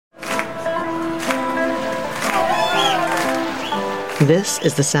This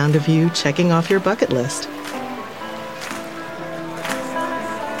is the sound of you checking off your bucket list.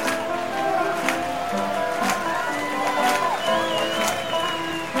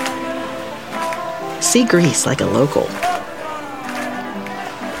 See Greece like a local.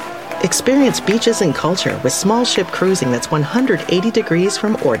 Experience beaches and culture with small ship cruising that's 180 degrees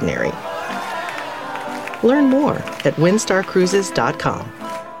from ordinary. Learn more at windstarcruises.com. ...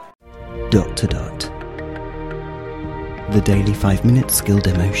 The daily 5-minute skill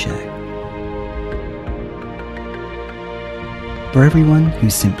demo show. For everyone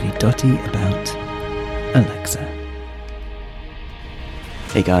who's simply dotty about Alexa.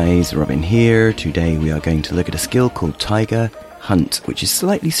 Hey guys, Robin here. Today we are going to look at a skill called Tiger Hunt, which is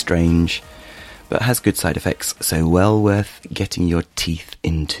slightly strange, but has good side effects, so well worth getting your teeth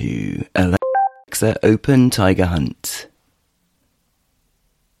into. Alexa, open Tiger Hunt.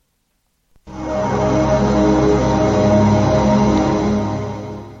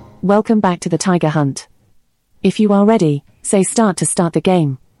 Welcome back to the Tiger Hunt. If you are ready, say start to start the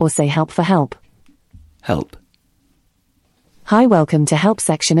game, or say help for help. Help. Hi, welcome to help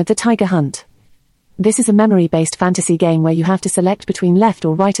section of the Tiger Hunt. This is a memory-based fantasy game where you have to select between left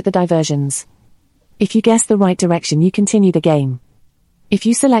or right at the diversions. If you guess the right direction, you continue the game. If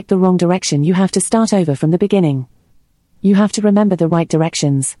you select the wrong direction, you have to start over from the beginning. You have to remember the right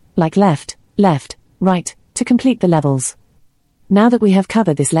directions, like left, left, right, to complete the levels. Now that we have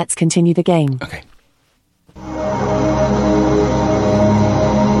covered this, let's continue the game. Okay.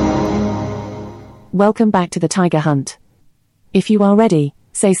 Welcome back to the Tiger Hunt. If you are ready,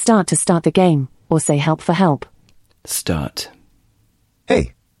 say start to start the game, or say help for help. Start.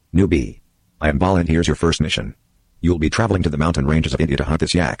 Hey, newbie. I am Bala and here's your first mission. You will be traveling to the mountain ranges of India to hunt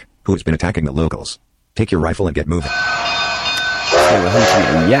this yak, who has been attacking the locals. Take your rifle and get moving. So we're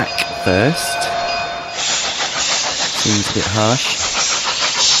hunting a yak first. Seems a bit harsh.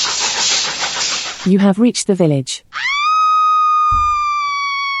 You have reached the village.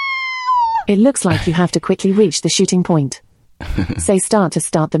 It looks like you have to quickly reach the shooting point. Say start to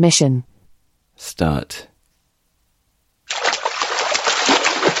start the mission. Start.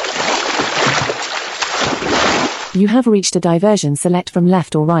 You have reached a diversion, select from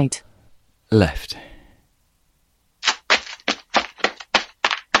left or right. Left.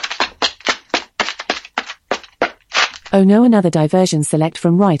 Oh no, another diversion, select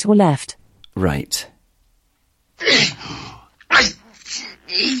from right or left. Right.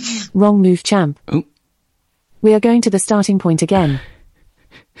 Wrong move, champ. Oh. We are going to the starting point again.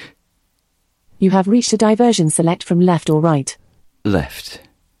 You have reached a diversion, select from left or right. Left.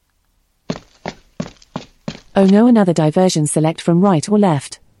 Oh no, another diversion, select from right or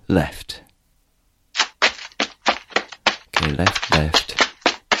left. Left. Okay, left, left.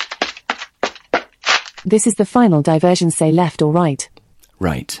 This is the final diversion, say left or right.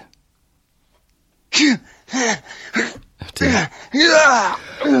 Right. Oh dear.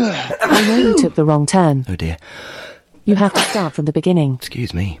 I know you took the wrong turn. Oh dear. You have to start from the beginning.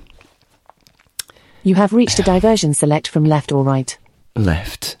 Excuse me. You have reached a diversion, select from left or right.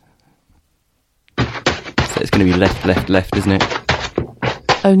 Left. So it's going to be left, left, left, isn't it?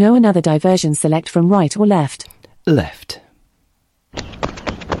 Oh no, another diversion, select from right or left. Left.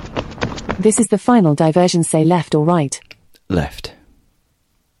 This is the final diversion, say left or right. Left.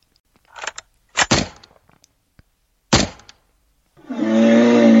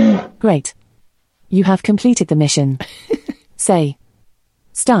 Great. You have completed the mission. Say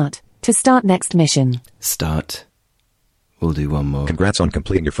start to start next mission. Start. We'll do one more. Congrats on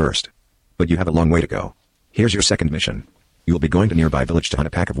completing your first. But you have a long way to go. Here's your second mission. You will be going to nearby village to hunt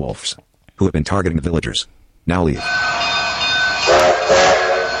a pack of wolves, who have been targeting the villagers. Now leave.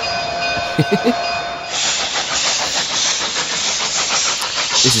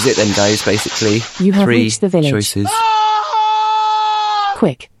 This is it then, guys, basically. You have Three reached the village. choices.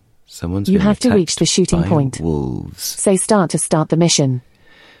 Quick. Someone's You been have to attacked reach the shooting by point. Wolves. Say start to start the mission.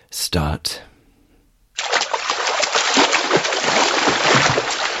 Start.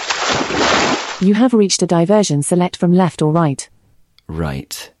 You have reached a diversion, select from left or right.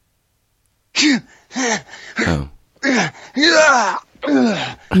 Right. Oh.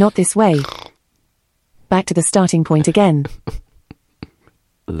 Not this way. Back to the starting point again.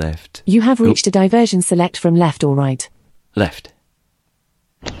 Left. You have reached a diversion, select from left or right. Left.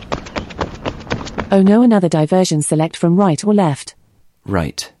 Oh no, another diversion, select from right or left.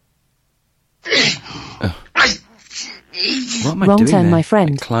 Right. Oh. What am I Wrong doing turn, there? my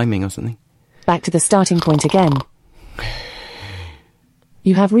friend. Like climbing or something? Back to the starting point again.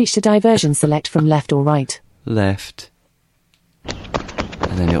 You have reached a diversion, select from left or right. Left.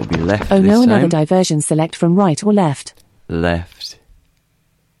 And then it'll be left Oh this no, time. another diversion, select from right or left. Left.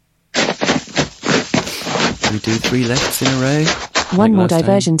 We do 3 lefts in a row. One like more last time.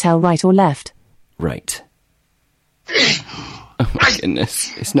 diversion, tell right or left. Right. Oh my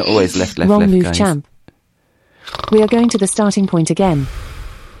goodness. It's not always left, left, Wrong left, move, guys. champ. We are going to the starting point again.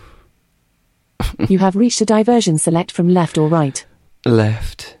 You have reached a diversion, select from left or right.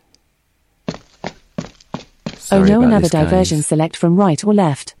 Left. Oh Sorry no, about another this, guys. diversion, select from right or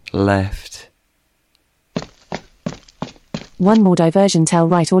left. Left. One more diversion, tell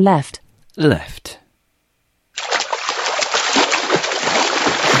right or left. Left.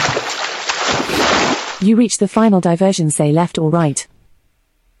 You reach the final diversion, say left or right.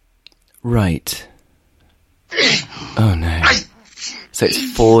 Right. Oh no. So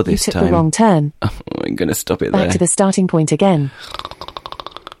it's 4 this You took time. the wrong turn. Oh, I'm going to stop it Back there. to the starting point again.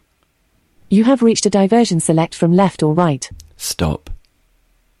 You have reached a diversion, select from left or right. Stop.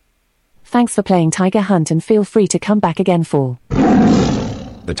 Thanks for playing Tiger Hunt and feel free to come back again for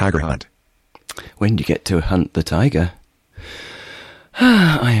The Tiger Hunt. When do you get to hunt the tiger?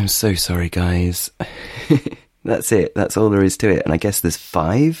 I am so sorry, guys. That's it. That's all there is to it. And I guess there's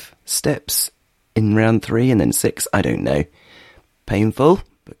 5 steps in round 3 and then 6. I don't know. Painful,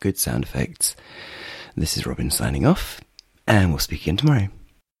 but good sound effects. This is Robin signing off, and we'll speak again tomorrow.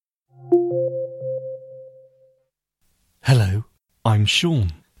 Hello, I'm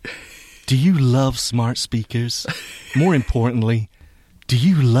Sean. Do you love smart speakers? More importantly, do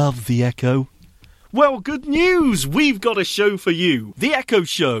you love the Echo? Well, good news! We've got a show for you, The Echo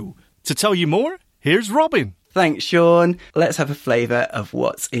Show. To tell you more, here's Robin. Thanks, Sean. Let's have a flavour of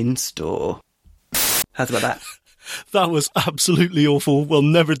what's in store. How's about that? That was absolutely awful. We'll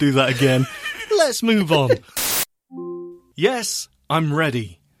never do that again. Let's move on. Yes, I'm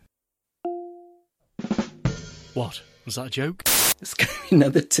ready. What? Was that a joke? It's going to be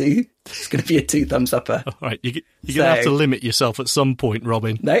another 2. It's going to be a 2 thumbs upper. All right, you're going to have to limit yourself at some point,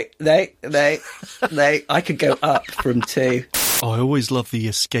 Robin. No. I could go up from 2. Oh, I always love the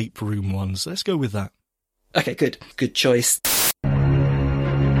escape room ones. Let's go with that. Okay, good. Good choice.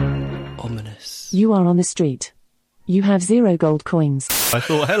 Ominous. You are on the street. You have 0 gold coins. I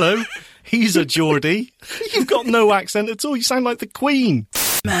thought, hello, he's a Geordie. You've got no accent at all. You sound like the Queen.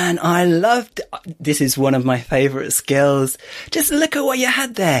 Man, I loved... This is one of my favourite skills. Just look at what you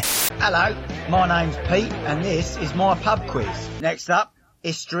had there. Hello, my name's Pete and this is my pub quiz. Next up,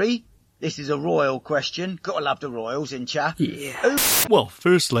 history. This is a royal question. Gotta love the royals, ain't ya? Yeah. Well,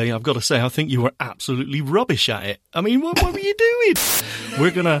 firstly, I've got to say, I think you were absolutely rubbish at it. I mean, what were you doing?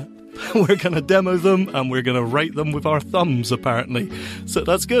 We're gonna demo them and we're gonna rate them with our thumbs, apparently. So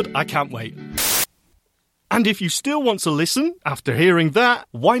that's good. I can't wait. And if you still want to listen after hearing that,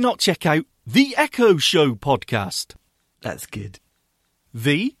 why not check out The Echo Show podcast? That's good.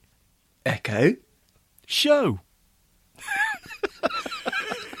 The Echo Show.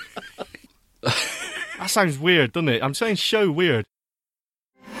 That sounds weird, doesn't it? I'm saying show weird.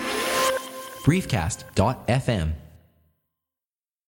 Briefcast.fm